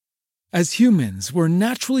As humans, we're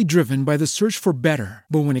naturally driven by the search for better.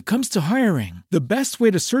 But when it comes to hiring, the best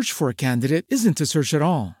way to search for a candidate isn't to search at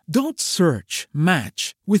all. Don't search,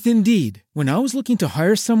 match with Indeed. When I was looking to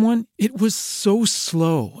hire someone, it was so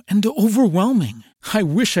slow and overwhelming. I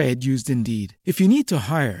wish I had used Indeed. If you need to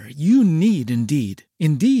hire, you need Indeed.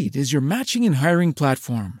 Indeed is your matching and hiring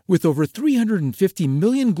platform with over 350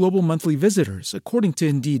 million global monthly visitors, according to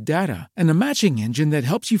Indeed data, and a matching engine that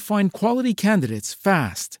helps you find quality candidates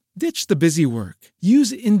fast. Ditch the busy work.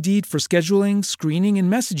 Use Indeed for scheduling, screening,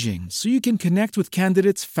 and messaging so you can connect with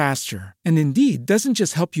candidates faster. And Indeed doesn't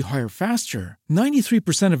just help you hire faster.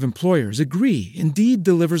 93% of employers agree Indeed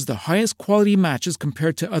delivers the highest quality matches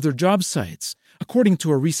compared to other job sites, according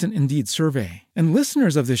to a recent Indeed survey. And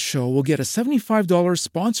listeners of this show will get a $75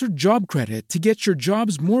 sponsored job credit to get your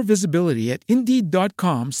jobs more visibility at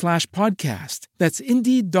Indeed.com/podcast. That's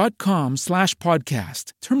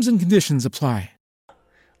Indeed.com/podcast. Terms and conditions apply.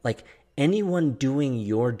 Like, anyone doing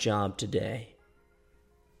your job today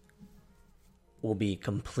will be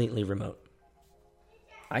completely remote.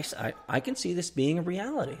 I can see this being a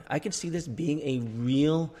reality. I can see this being a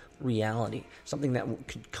real reality, something that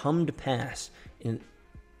could come to pass.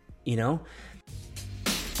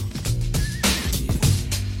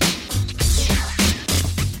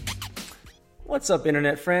 What's up,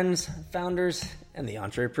 internet friends, founders, and the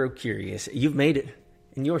Entrepro Curious? You've made it,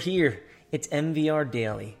 and you're here. It's MVR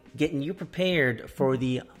Daily, getting you prepared for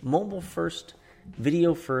the mobile-first,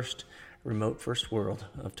 video-first, remote-first world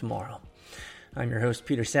of tomorrow. I'm your host,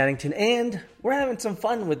 Peter Saddington, and we're having some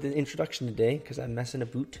fun with the introduction today because I'm messing a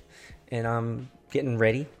boot, and I'm getting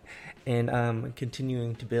ready, and I'm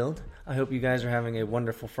continuing to build. I hope you guys are having a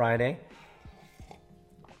wonderful Friday.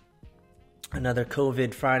 Another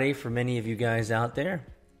COVID Friday for many of you guys out there.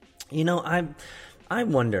 I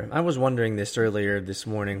was wondering this earlier this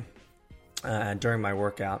morning. During my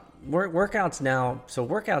workout. Workouts now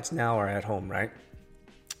are at home, right?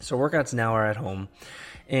 So workouts now are at home,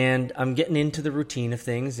 and I'm getting into the routine of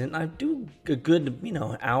things, and I do a good,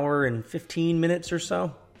 hour and 15 minutes or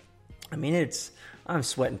so. I mean, I'm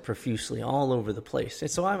sweating profusely all over the place, and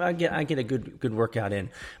so I get a good workout in.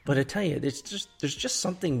 But I tell you, there's just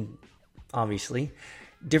something obviously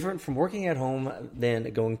different from working at home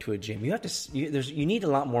than going to a gym. You need a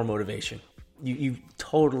lot more motivation. You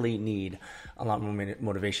totally need a lot more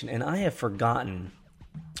motivation. And I had forgotten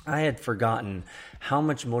how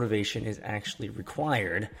much motivation is actually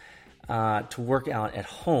required to work out at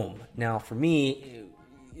home. Now, for me,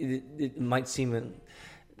 it might seem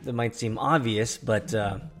obvious, but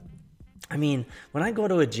when I go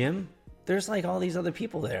to a gym, there's like all these other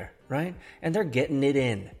people there, right? And they're getting it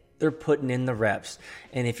in. They're putting in the reps.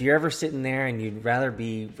 And if you're ever sitting there and you'd rather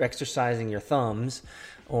be exercising your thumbs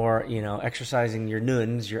or, exercising your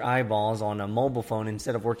nuns, your eyeballs on a mobile phone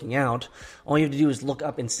instead of working out, all you have to do is look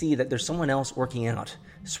up and see that there's someone else working out,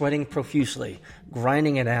 sweating profusely,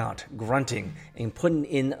 grinding it out, grunting, and putting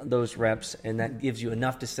in those reps, and that gives you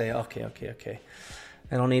enough to say, okay.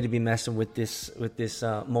 I don't need to be messing with this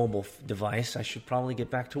mobile device. I should probably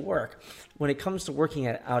get back to work. When it comes to working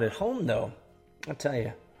out at home, though, I'll tell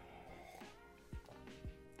you,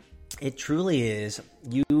 it truly is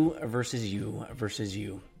you versus you versus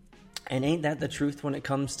you. And ain't that the truth when it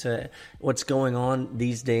comes to what's going on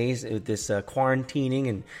these days with this quarantining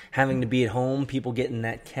and having to be at home, people getting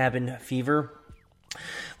that cabin fever?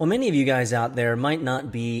 Well, many of you guys out there might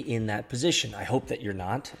not be in that position. I hope that you're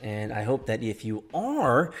not. And I hope that if you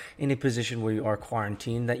are in a position where you are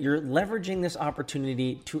quarantined, that you're leveraging this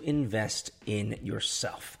opportunity to invest in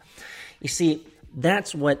yourself. You see,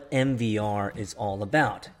 that's what MVR is all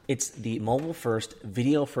about. It's the mobile-first,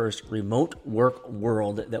 video-first, remote work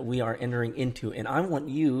world that we are entering into, and I want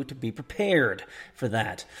you to be prepared for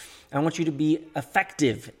that. I want you to be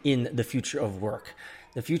effective in the future of work.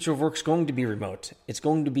 The future of work is going to be remote. It's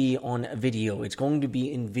going to be on video. It's going to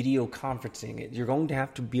be in video conferencing. You're going to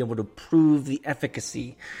have to be able to prove the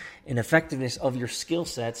efficacy and effectiveness of your skill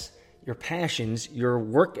sets, your passions, your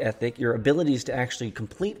work ethic, your abilities to actually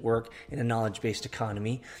complete work in a knowledge-based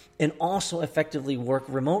economy, and also effectively work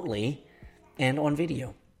remotely and on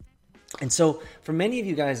video. And so for many of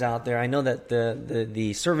you guys out there, I know that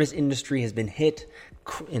the service industry has been hit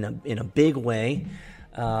in a big way.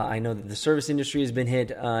 I know that the service industry has been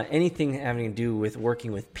hit. Anything having to do with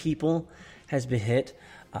working with people has been hit.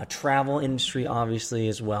 Travel industry, obviously,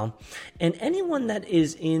 as well. And anyone that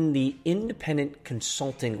is in the independent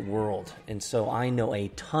consulting world. And so I know a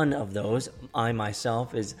ton of those. I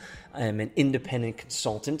myself am an independent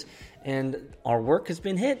consultant. And our work has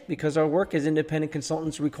been hit because our work as independent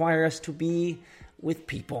consultants require us to be with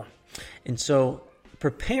people. And so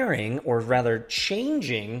preparing, or rather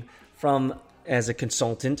changing, from as a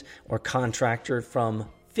consultant or contractor from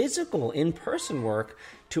physical in-person work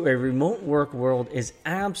to a remote work world is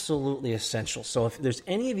absolutely essential. So if there's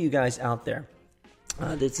any of you guys out there,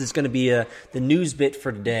 this is going to be the news bit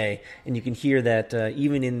for today, and you can hear that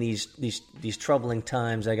even in these troubling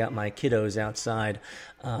times, I got my kiddos outside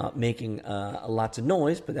making lots of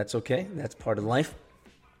noise, but that's okay. That's part of life.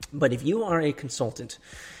 But if you are a consultant,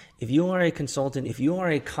 if you are a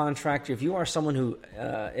contractor, if you are someone who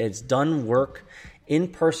has done work in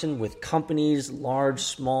person with companies, large,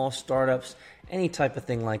 small, startups, any type of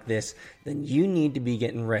thing like this, then you need to be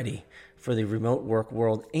getting ready for the remote work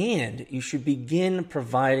world, and you should begin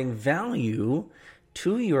providing value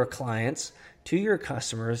to your clients, to your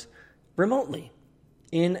customers remotely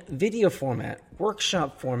in video format,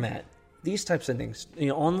 workshop format, these types of things.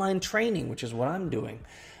 Online training, which is what I'm doing.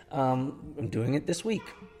 I'm doing it this week.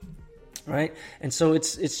 Right, and so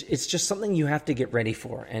it's just something you have to get ready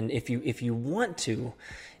for, and if you want to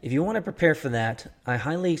prepare for that, I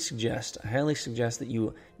highly suggest that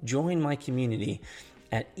you join my community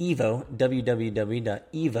at Evo, www.evo.af.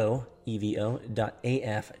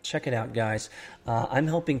 Check it out, guys. I'm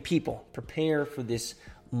helping people prepare for this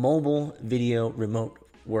mobile video remote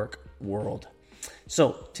work world.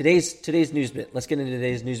 So today's news bit. Let's get into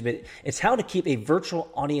today's news bit. It's how to keep a virtual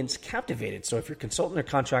audience captivated. So if you're a consultant or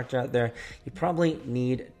contractor out there, you probably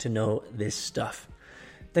need to know this stuff.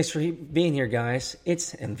 Thanks for being here, guys.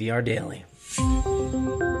 It's MVR Daily.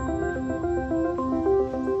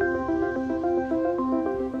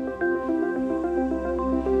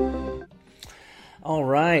 All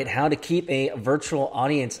right, how to keep a virtual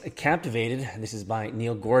audience captivated. This is by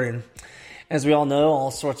Neil Gordon. As we all know,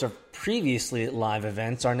 all sorts of previously live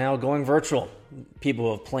events are now going virtual. People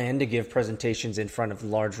who have planned to give presentations in front of a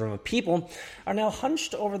large room of people are now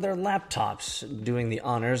hunched over their laptops, doing the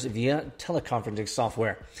honors via teleconferencing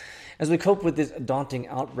software. As we cope with this daunting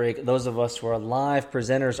outbreak, those of us who are live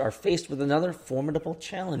presenters are faced with another formidable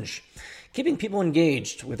challenge: keeping people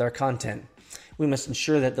engaged with our content. We must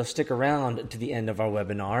ensure that they'll stick around to the end of our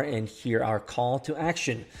webinar and hear our call to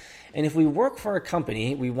action. And if we work for a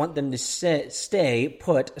company, we want them to stay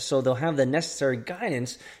put so they'll have the necessary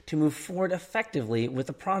guidance to move forward effectively with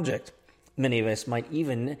the project. Many of us might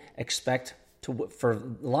even expect, for a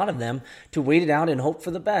lot of them, to wait it out and hope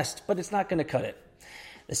for the best, but it's not going to cut it.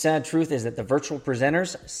 The sad truth is that the virtual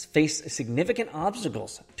presenters face significant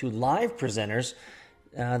obstacles to live presenters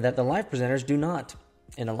that the live presenters do not.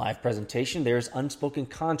 In a live presentation, there's unspoken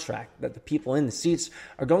contract that the people in the seats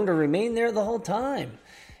are going to remain there the whole time.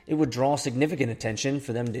 It would draw significant attention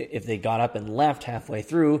for them if they got up and left halfway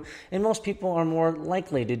through, and most people are more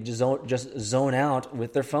likely to just zone out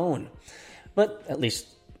with their phone. But at least,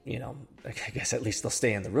 I guess at least they'll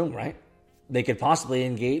stay in the room, right? They could possibly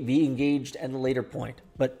be engaged at a later point.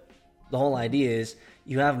 But the whole idea is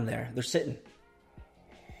you have them there. They're sitting.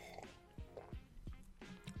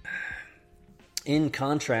 In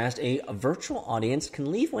contrast, a virtual audience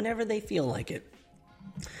can leave whenever they feel like it.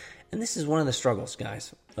 And this is one of the struggles,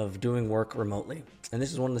 guys, of doing work remotely. And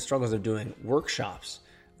this is one of the struggles of doing workshops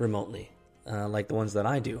remotely, like the ones that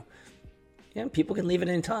I do. Yeah, people can leave at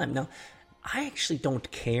any time. Now, I actually don't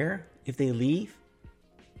care if they leave.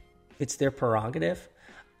 It's their prerogative.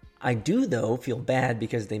 I do, though, feel bad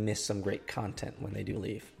because they miss some great content when they do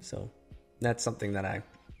leave. So that's something that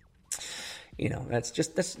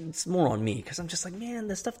it's more on me, because I'm just like, man,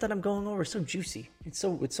 the stuff that I'm going over is so juicy. It's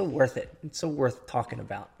so worth it. It's so worth talking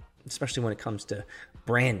about, especially when it comes to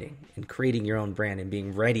branding and creating your own brand and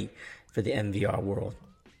being ready for the MVR world.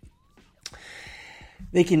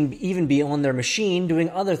 They can even be on their machine doing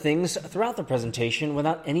other things throughout the presentation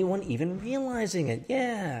without anyone even realizing it.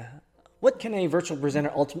 Yeah. What can a virtual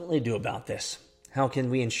presenter ultimately do about this? How can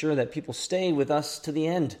we ensure that people stay with us to the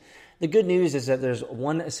end? The good news is that there's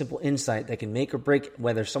one simple insight that can make or break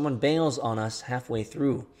whether someone bails on us halfway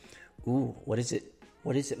through. Ooh, what is it?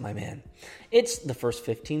 What is it, my man? It's the first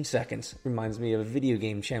 15 seconds. Reminds me of a video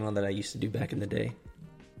game channel that I used to do back in the day.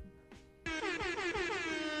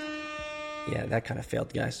 Yeah, that kind of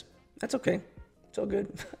failed, guys. That's okay. It's all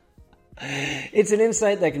good. It's an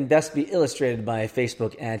insight that can best be illustrated by a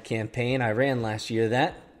Facebook ad campaign I ran last year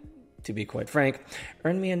that, to be quite frank,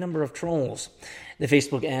 earned me a number of trolls. The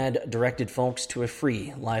Facebook ad directed folks to a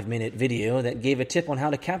free live-minute video that gave a tip on how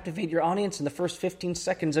to captivate your audience in the first 15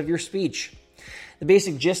 seconds of your speech. The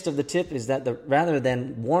basic gist of the tip is that rather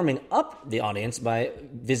than warming up the audience by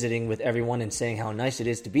visiting with everyone and saying how nice it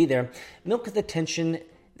is to be there, milk the tension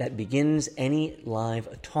that begins any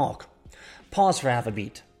live talk. Pause for half a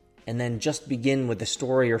beat, and then just begin with the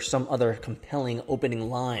story or some other compelling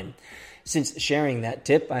opening line. Since sharing that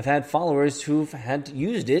tip, I've had followers who've had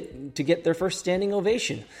used it to get their first standing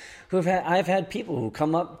ovation. I've had people who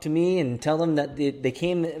come up to me and tell them that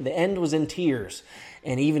the end was in tears,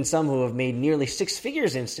 and even some who have made nearly 6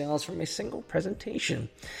 figures in sales from a single presentation.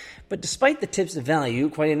 But despite the tip's value,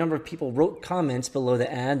 quite a number of people wrote comments below the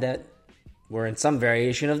ad that were in some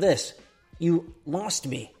variation of this: "You lost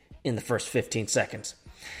me in the first 15 seconds.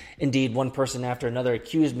 Indeed, one person after another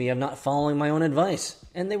accused me of not following my own advice,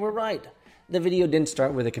 and they were right. The video didn't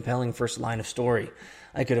start with a compelling first line of story.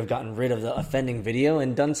 I could have gotten rid of the offending video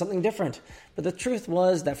and done something different. But the truth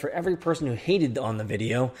was that for every person who hated on the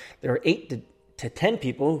video, there were 8 to 10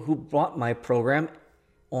 people who bought my program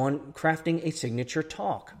on crafting a signature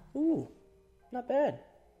talk." Ooh, not bad.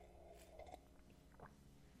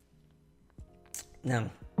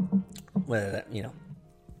 Now, whether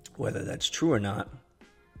that's true or not,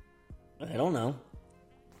 I don't know.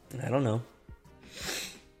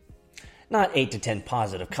 Not 8 to 10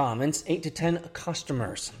 positive comments, 8 to 10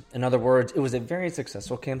 customers. In other words, it was a very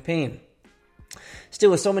successful campaign.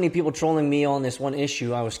 Still, with so many people trolling me on this one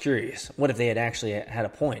issue, I was curious. What if they had actually had a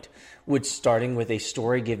point? Would starting with a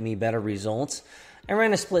story give me better results? I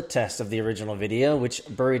ran a split test of the original video, which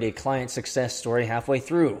buried a client success story halfway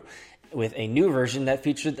through, with a new version that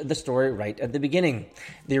featured the story right at the beginning.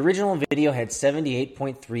 The original video had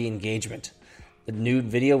 78.3 engagement. The new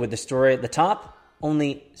video with the story at the top,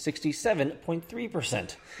 only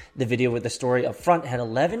 67.3%. The video with the story up front had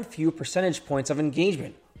 11 few percentage points of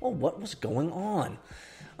engagement. Well, what was going on?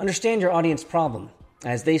 Understand your audience problem.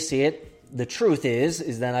 As they see it, the truth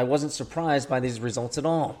is that I wasn't surprised by these results at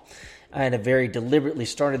all. I had very deliberately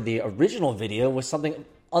started the original video with something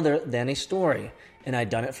other than a story, and I'd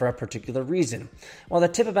done it for a particular reason. While the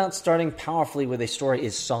tip about starting powerfully with a story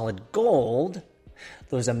is solid gold,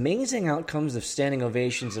 those amazing outcomes of standing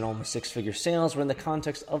ovations and almost 6-figure sales were in the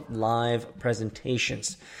context of live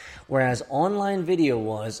presentations. Whereas online video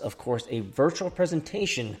was, of course, a virtual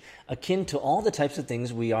presentation akin to all the types of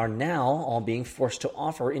things we are now all being forced to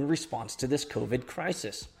offer in response to this COVID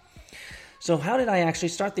crisis. So how did I actually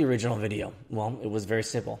start the original video? Well, it was very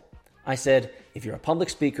simple. I said, if you're a public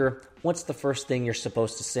speaker, what's the first thing you're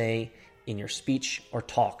supposed to say in your speech or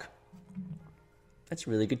talk? That's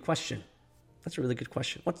a really good question.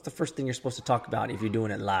 What's the first thing you're supposed to talk about if you're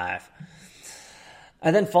doing it live? I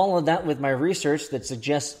then followed that with my research that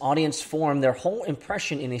suggests audience form their whole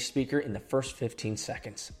impression in a speaker in the first 15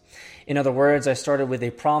 seconds. In other words, I started with a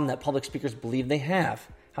problem that public speakers believe they have: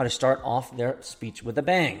 how to start off their speech with a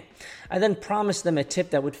bang. I then promised them a tip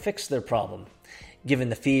that would fix their problem. Given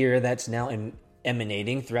the fear that's now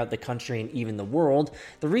emanating throughout the country and even the world,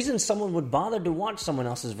 the reason someone would bother to watch someone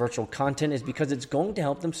else's virtual content is because it's going to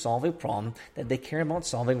help them solve a problem that they care about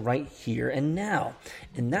solving right here and now.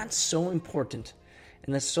 And that's so important.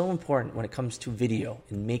 And that's so important when it comes to video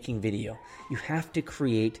and making video. You have to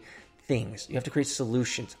create things. You have to create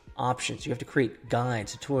solutions, options. You have to create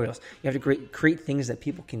guides, tutorials. You have to create things that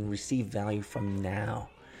people can receive value from now.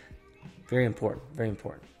 Very important, very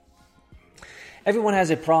important. Everyone has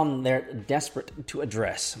a problem they're desperate to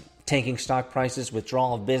address. Tanking stock prices,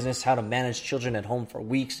 withdrawal of business, how to manage children at home for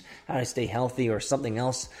weeks, how to stay healthy, or something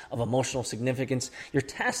else of emotional significance. Your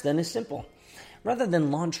task then is simple. Rather than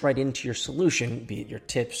launch right into your solution, be it your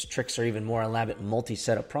tips, tricks, or even more elaborate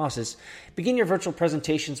multi-setup process, begin your virtual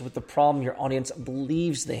presentations with the problem your audience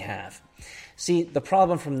believes they have. See the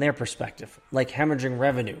problem from their perspective, like hemorrhaging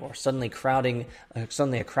revenue or suddenly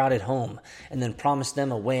a crowded home, and then promise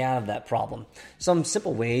them a way out of that problem. Some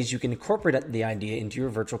simple ways you can incorporate the idea into your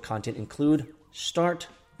virtual content include: start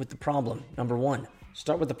with the problem. Number 1,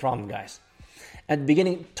 start with the problem, guys. At the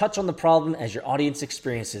beginning, touch on the problem as your audience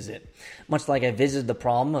experiences it. Much like I visited the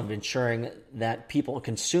problem of ensuring that people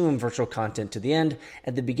consume virtual content to the end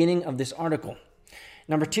at the beginning of this article.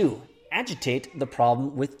 Number 2, agitate the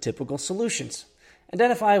problem with typical solutions.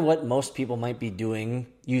 Identify what most people might be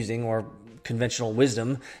using, or conventional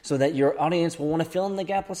wisdom, so that your audience will want to fill in the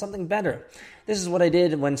gap with something better. This is what I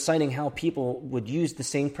did when citing how people would use the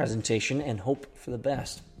same presentation and hope for the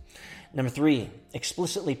best. Number 3,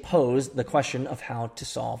 explicitly pose the question of how to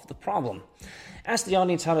solve the problem. Ask the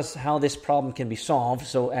audience how this problem can be solved,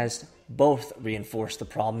 so as both reinforce the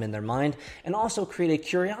problem in their mind and also create a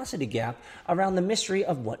curiosity gap around the mystery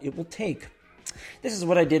of what it will take. This is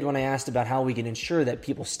what I did when I asked about how we can ensure that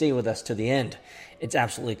people stay with us to the end. It's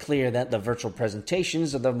absolutely clear that the virtual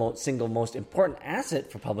presentations are the single most important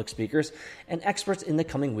asset for public speakers and experts in the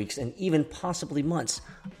coming weeks and even possibly months.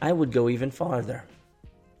 I would go even farther.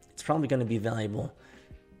 It's probably going to be valuable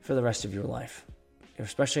for the rest of your life,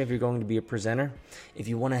 especially if you're going to be a presenter. If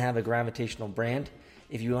you want to have a gravitational brand,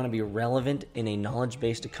 if you want to be relevant in a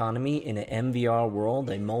knowledge-based economy, in an MVR world,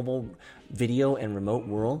 a mobile video and remote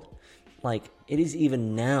world, like, it is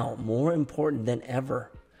even now more important than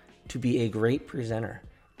ever to be a great presenter,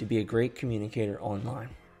 to be a great communicator online.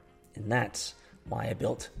 And that's why I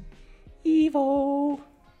built Evo.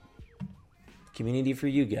 Community for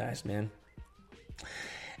you guys, man.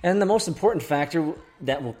 And the most important factor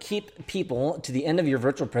that will keep people to the end of your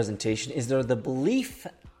virtual presentation is the belief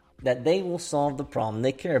that they will solve the problem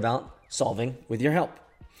they care about solving with your help.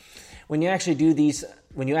 When you actually do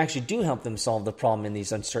help them solve the problem in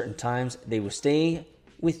these uncertain times, they will stay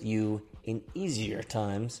with you in easier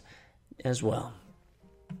times as well.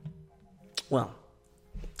 Well,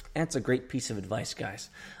 that's a great piece of advice,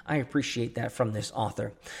 guys. I appreciate that from this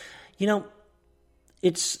author. You know,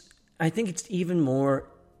 I think it's even more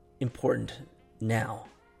important now.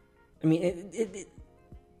 I mean,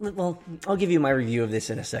 well, I'll give you my review of this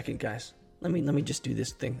in a second, guys. Let me just do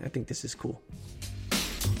this thing. I think this is cool.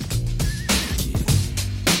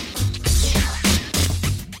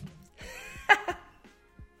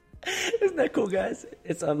 Isn't that cool, guys?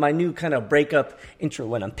 It's my new kind of breakup intro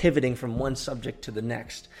when I'm pivoting from one subject to the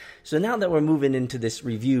next. So now that we're moving into this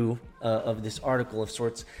review of this article of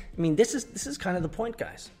sorts, I mean, this is kind of the point,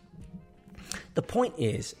 guys. The point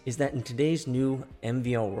is that in today's new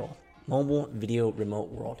MVR world, mobile video remote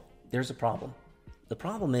world, there's a problem. The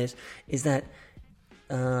problem is that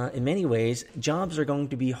in many ways, jobs are going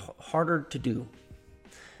to be harder to do,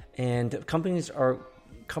 and companies are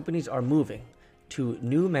moving to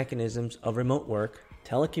new mechanisms of remote work,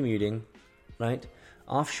 telecommuting, right,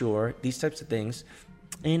 offshore, these types of things,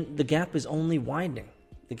 and the gap is only widening.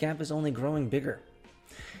 The gap is only growing bigger.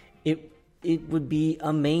 It would be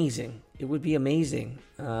amazing. It would be amazing,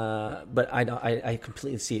 but I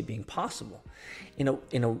completely see it being possible.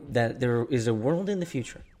 That there is a world in the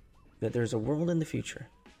future. That there's a world in the future.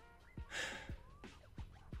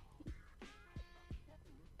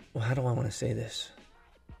 Well, how do I want to say this?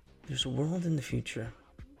 There's a world in the future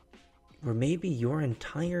where maybe your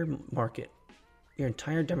entire market, your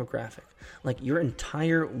entire demographic, like your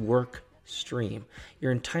entire work stream,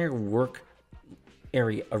 your entire work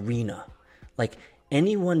arena, like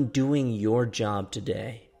anyone doing your job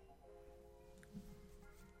today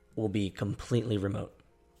will be completely remote.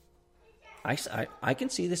 I can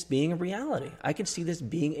see this being a reality. I can see this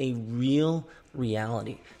being a real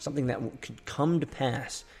reality, something that could come to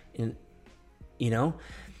pass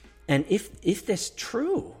And if that's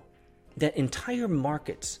true, that entire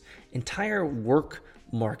markets, entire work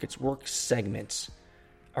markets, work segments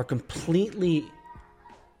are completely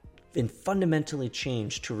and fundamentally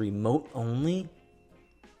changed to remote only,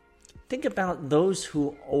 think about those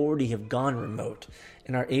who already have gone remote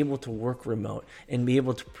and are able to work remote and be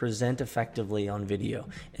able to present effectively on video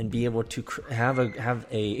and be able to have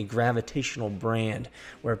a gravitational brand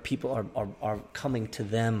where people are coming to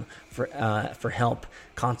them for help,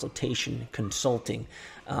 consultation, consulting,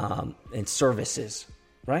 and services,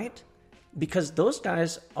 right? Because those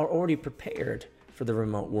guys are already prepared for the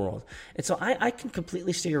remote world. And so I can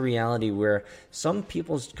completely see a reality where some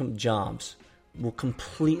people's jobs will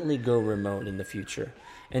completely go remote in the future.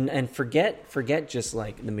 And forget just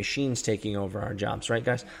like the machines taking over our jobs, right,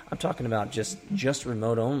 guys? I'm talking about just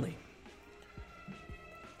remote only.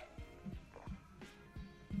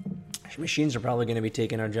 Machines are probably going to be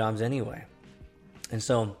taking our jobs anyway. And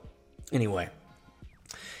so, anyway,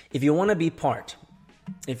 if you want to be part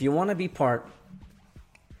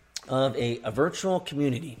of a virtual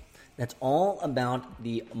community that's all about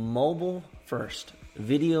the mobile first,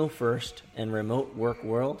 video first, and remote work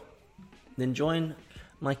world, then join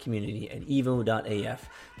my community at evo.af.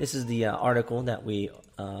 This is the article that we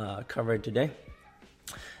covered today.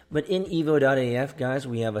 But in evo.af, guys,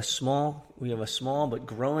 we have a small but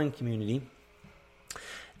growing community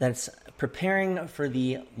that's preparing for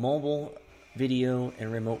the mobile video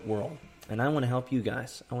and remote world. And I want to help you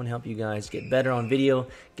guys. I want to help you guys get better on video,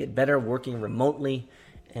 get better working remotely,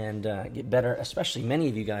 and get better, especially many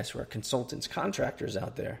of you guys who are consultants, contractors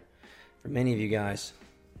out there. For many of you guys,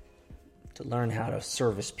 to learn how to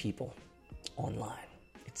service people online.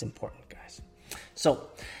 It's important, guys. So,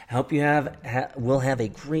 I hope you will have a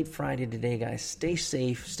great Friday today, guys. Stay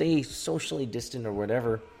safe, stay socially distant, or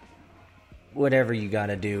whatever you got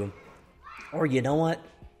to do. Or you know what?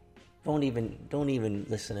 Don't even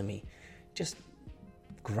listen to me. Just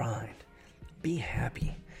grind. Be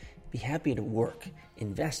happy. Be happy to work.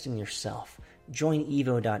 Invest in yourself. Join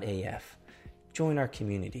evo.af. Join our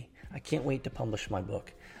community. I can't wait to publish my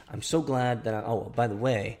book. I'm so glad that by the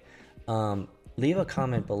way, leave a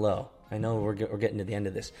comment below. I know we're getting to the end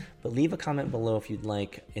of this, but leave a comment below if you'd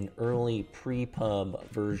like an early pre-pub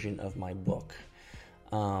version of my book.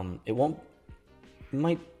 I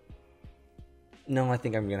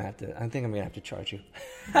think I'm gonna have to charge you.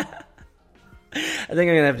 I think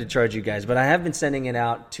I'm gonna have to charge you guys, but I have been sending it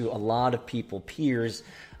out to a lot of people, peers,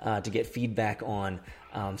 to get feedback on.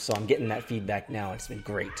 So I'm getting that feedback now. It's been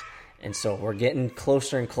great, and so we're getting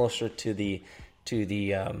closer and closer to the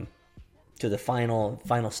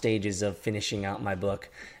final stages of finishing out my book.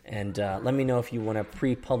 And let me know if you want a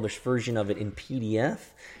pre-published version of it in PDF.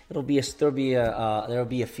 There'll be a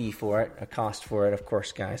fee for it, a cost for it, of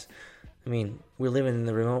course, guys. I mean, we're living in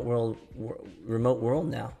the remote world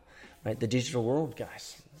now, right? The digital world,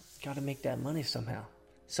 guys. Got to make that money somehow.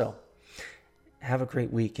 So, have a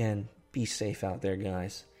great weekend. Be safe out there,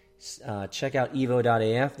 guys. Check out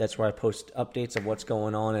evo.af. That's where I post updates of what's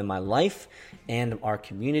going on in my life and our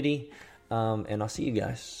community. And I'll see you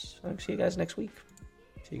guys. Next week.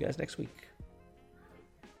 See you guys next week.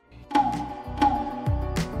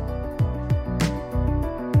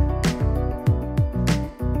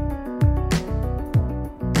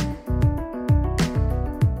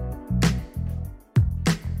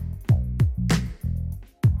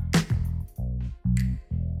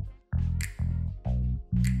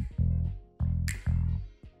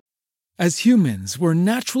 As humans, we're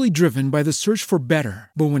naturally driven by the search for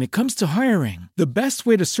better. But when it comes to hiring, the best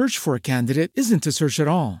way to search for a candidate isn't to search at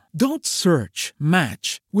all. Don't search,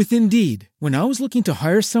 match with Indeed. When I was looking to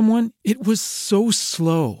hire someone, it was so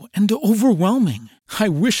slow and overwhelming. I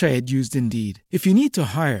wish I had used Indeed. If you need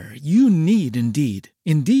to hire, you need Indeed.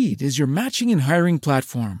 Indeed is your matching and hiring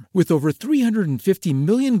platform with over 350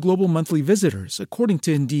 million global monthly visitors, according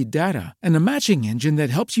to Indeed data, and a matching engine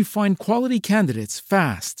that helps you find quality candidates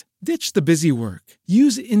fast. Ditch the busy work.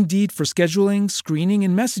 Use Indeed for scheduling, screening,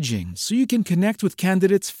 and messaging so you can connect with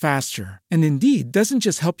candidates faster. And Indeed doesn't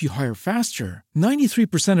just help you hire faster.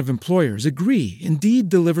 93% of employers agree Indeed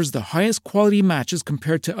delivers the highest quality matches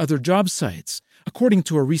compared to other job sites, according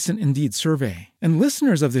to a recent Indeed survey. And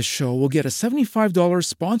listeners of this show will get a $75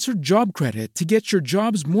 sponsored job credit to get your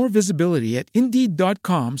jobs more visibility at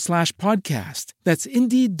Indeed.com/podcast. That's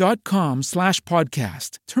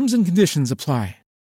Indeed.com/podcast. Terms and conditions apply.